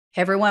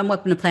Hey everyone,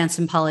 welcome to Plants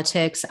and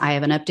Politics. I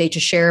have an update to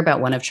share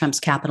about one of Trump's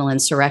Capitol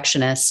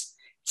insurrectionists.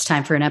 It's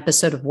time for an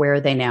episode of Where Are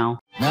They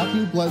Now?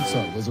 Matthew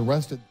Bledsoe was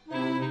arrested.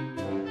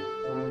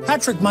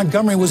 Patrick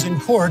Montgomery was in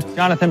court.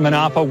 Jonathan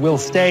Manapa will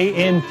stay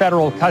in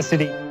federal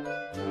custody.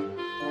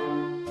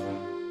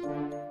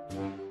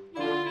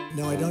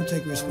 No, I don't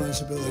take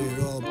responsibility at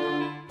all.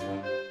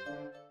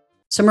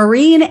 So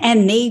Marine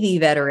and Navy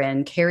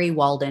veteran Carey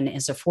Walden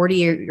is a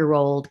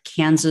 48-year-old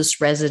Kansas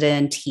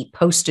resident. He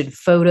posted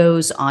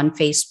photos on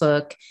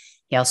Facebook.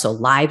 He also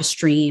live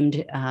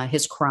streamed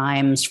his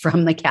crimes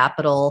from the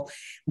Capitol.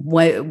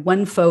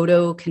 One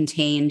photo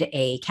contained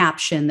a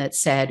caption that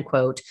said,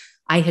 quote,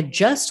 "I had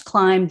just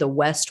climbed the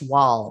West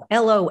Wall,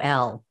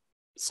 LOL."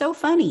 So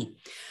funny.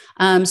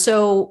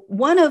 So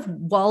one of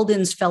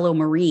Walden's fellow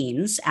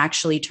Marines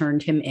actually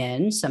turned him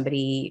in,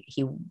 somebody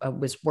he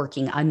was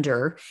working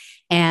under.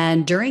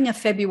 And during a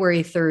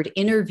February 3rd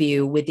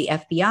interview with the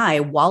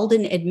FBI,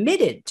 Walden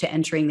admitted to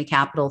entering the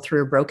Capitol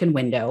through a broken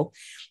window.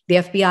 The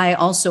FBI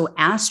also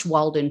asked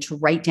Walden to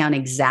write down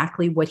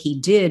exactly what he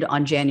did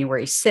on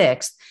January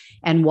 6th.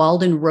 And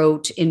Walden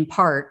wrote in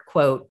part,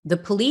 quote, "The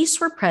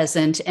police were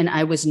present and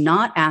I was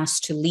not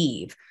asked to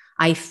leave.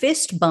 I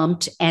fist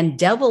bumped and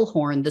devil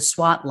horned the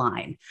SWAT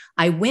line.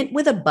 I went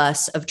with a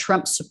bus of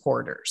Trump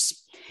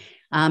supporters."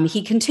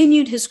 He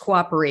continued his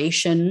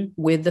cooperation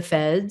with the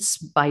feds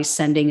by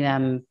sending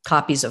them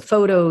copies of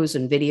photos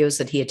and videos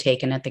that he had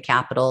taken at the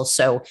Capitol.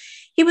 So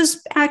he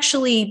was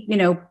actually,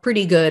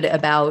 pretty good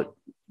about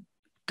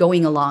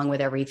going along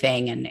with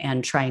everything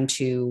and trying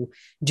to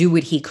do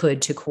what he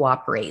could to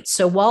cooperate.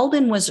 So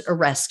Walden was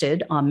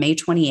arrested on May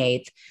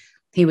 28th.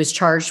 He was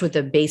charged with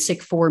the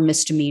basic 4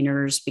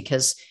 misdemeanors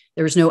because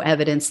there was no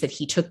evidence that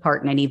he took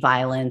part in any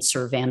violence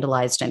or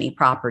vandalized any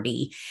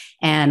property.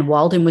 And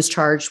Walden was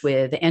charged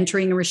with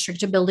entering a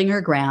restricted building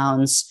or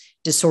grounds,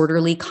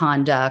 disorderly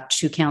conduct,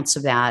 2 counts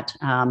of that,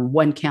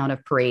 1 count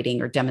of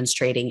parading or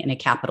demonstrating in a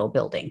Capitol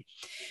building.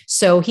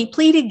 So he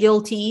pleaded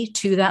guilty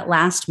to that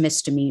last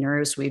misdemeanor,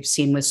 as we've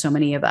seen with so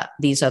many of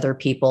these other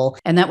people.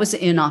 And that was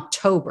in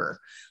October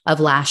of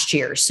last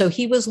year. So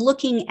he was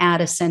looking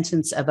at a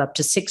sentence of up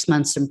to 6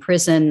 months in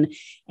prison,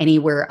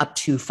 anywhere up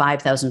to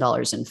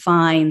 $5,000 in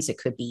fines. It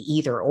could be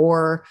either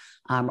or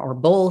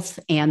both.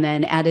 And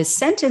then at his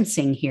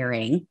sentencing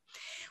hearing,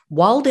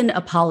 Walden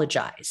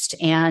apologized.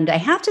 And I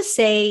have to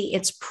say,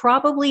 it's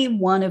probably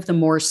one of the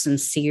more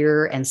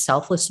sincere and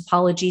selfless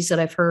apologies that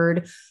I've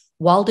heard.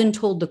 Walden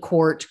told the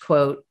court,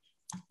 quote,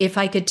 "If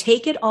I could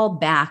take it all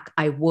back,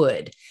 I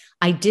would.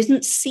 I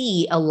didn't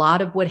see a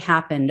lot of what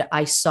happened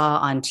I saw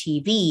on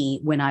TV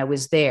when I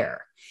was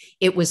there.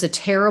 It was a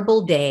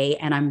terrible day,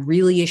 and I'm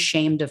really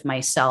ashamed of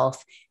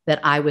myself that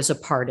I was a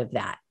part of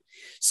that."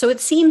 So it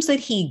seems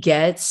that he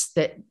gets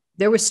that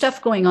there was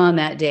stuff going on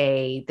that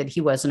day that he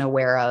wasn't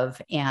aware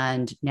of.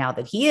 And now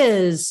that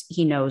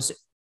he knows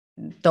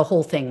the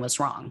whole thing was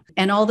wrong.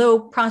 And although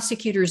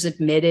prosecutors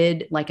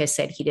admitted, like I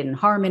said, he didn't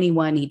harm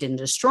anyone, he didn't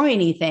destroy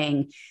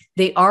anything,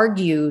 they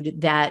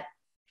argued that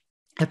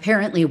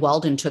apparently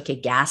Walden took a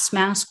gas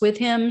mask with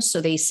him.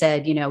 So they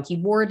said, he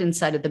wore it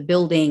inside of the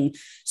building.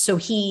 So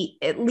he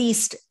at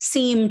least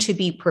seemed to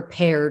be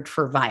prepared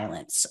for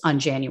violence on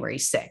January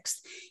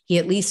 6th. He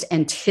at least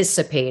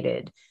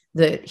anticipated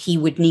that he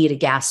would need a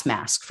gas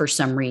mask for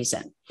some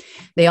reason.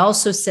 They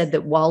also said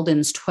that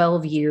Walden's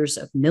 12 years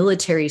of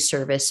military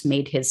service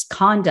made his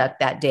conduct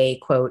that day,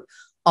 quote,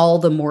 "all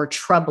the more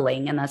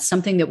troubling." And that's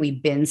something that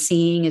we've been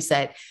seeing, is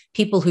that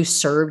people who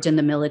served in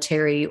the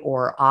military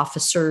or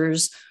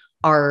officers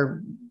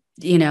are,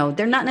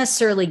 they're not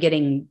necessarily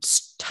getting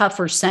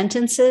tougher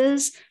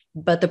sentences,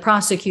 but the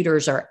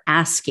prosecutors are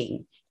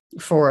asking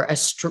for a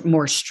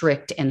more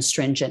strict and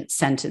stringent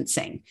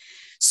sentencing.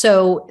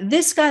 So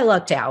this guy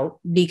lucked out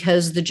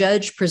because the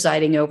judge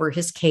presiding over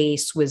his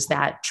case was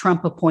that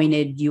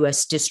Trump-appointed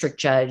U.S. District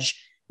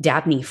Judge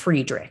Dabney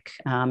Friedrich.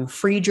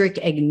 Friedrich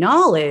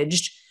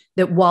acknowledged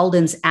that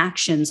Walden's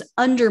actions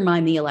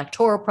undermine the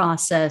electoral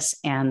process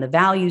and the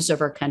values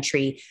of our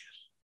country,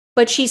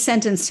 but she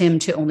sentenced him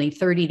to only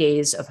 30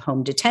 days of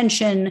home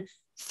detention,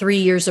 3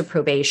 years of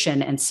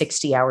probation, and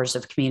 60 hours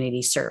of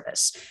community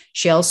service.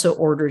 She also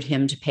ordered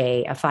him to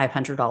pay a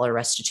 $500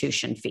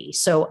 restitution fee.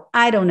 So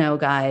I don't know,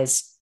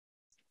 guys.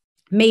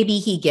 Maybe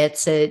he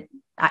gets it.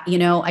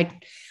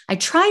 I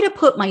try to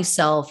put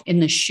myself in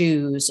the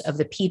shoes of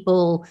the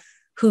people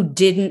who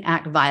didn't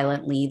act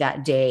violently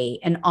that day.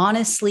 And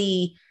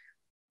honestly,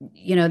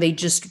 they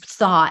just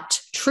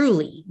thought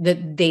truly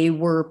that they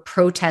were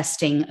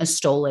protesting a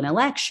stolen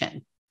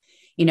election.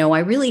 I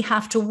really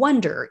have to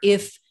wonder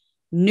if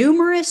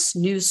numerous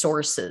news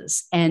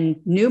sources and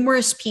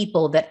numerous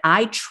people that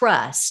I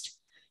trust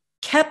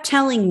kept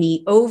telling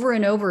me over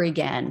and over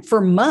again for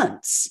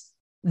months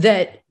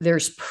that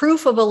there's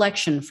proof of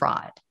election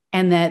fraud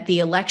and that the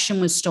election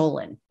was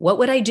stolen, what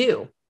would I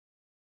do?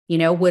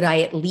 Would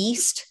I at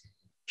least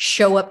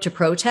show up to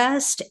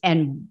protest?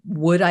 And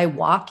would I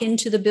walk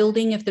into the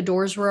building if the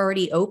doors were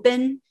already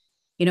open?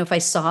 If I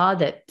saw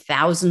that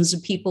thousands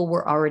of people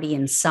were already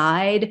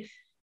inside,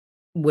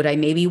 Would I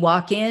maybe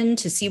walk in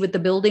to see what the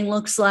building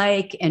looks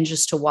like and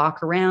just to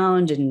walk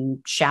around and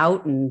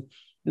shout and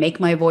make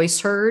my voice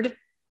heard?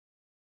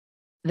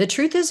 The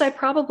truth is, I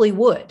probably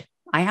would.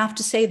 I have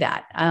to say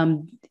that.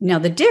 Now,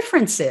 the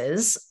difference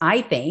is,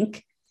 I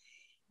think,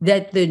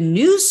 that the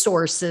news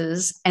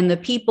sources and the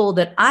people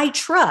that I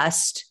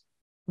trust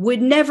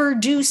would never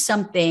do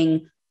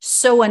something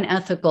so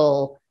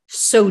unethical,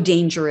 so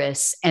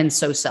dangerous, and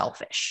so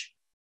selfish.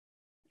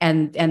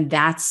 And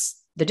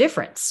that's the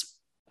difference.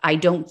 I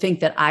don't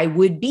think that I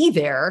would be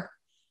there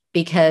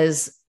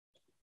because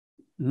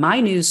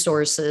my news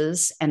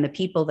sources and the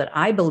people that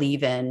I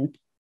believe in,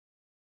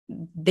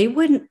 they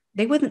wouldn't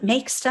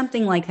make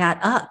something like that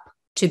up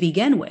to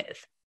begin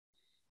with.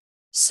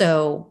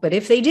 So, but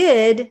if they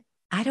did,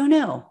 I don't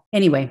know.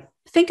 Anyway,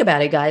 think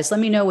about it, guys. Let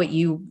me know what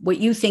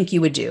you think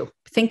you would do.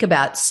 Think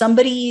about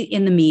somebody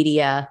in the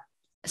media,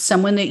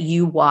 someone that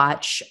you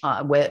watch,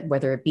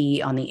 whether it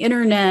be on the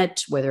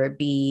internet, whether it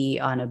be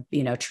on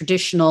a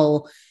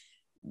traditional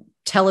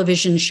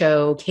television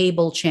show,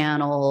 cable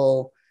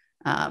channel,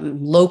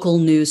 local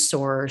news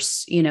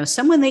source,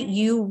 someone that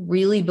you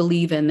really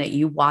believe in, that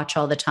you watch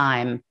all the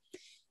time.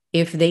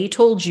 If they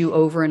told you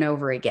over and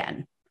over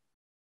again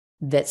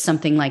that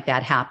something like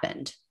that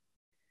happened,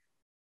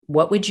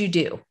 what would you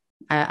do?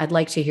 I'd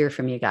like to hear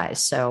from you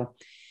guys. So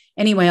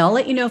anyway, I'll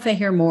let you know if I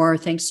hear more.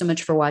 Thanks so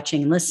much for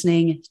watching and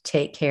listening.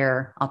 Take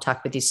care. I'll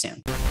talk with you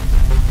soon.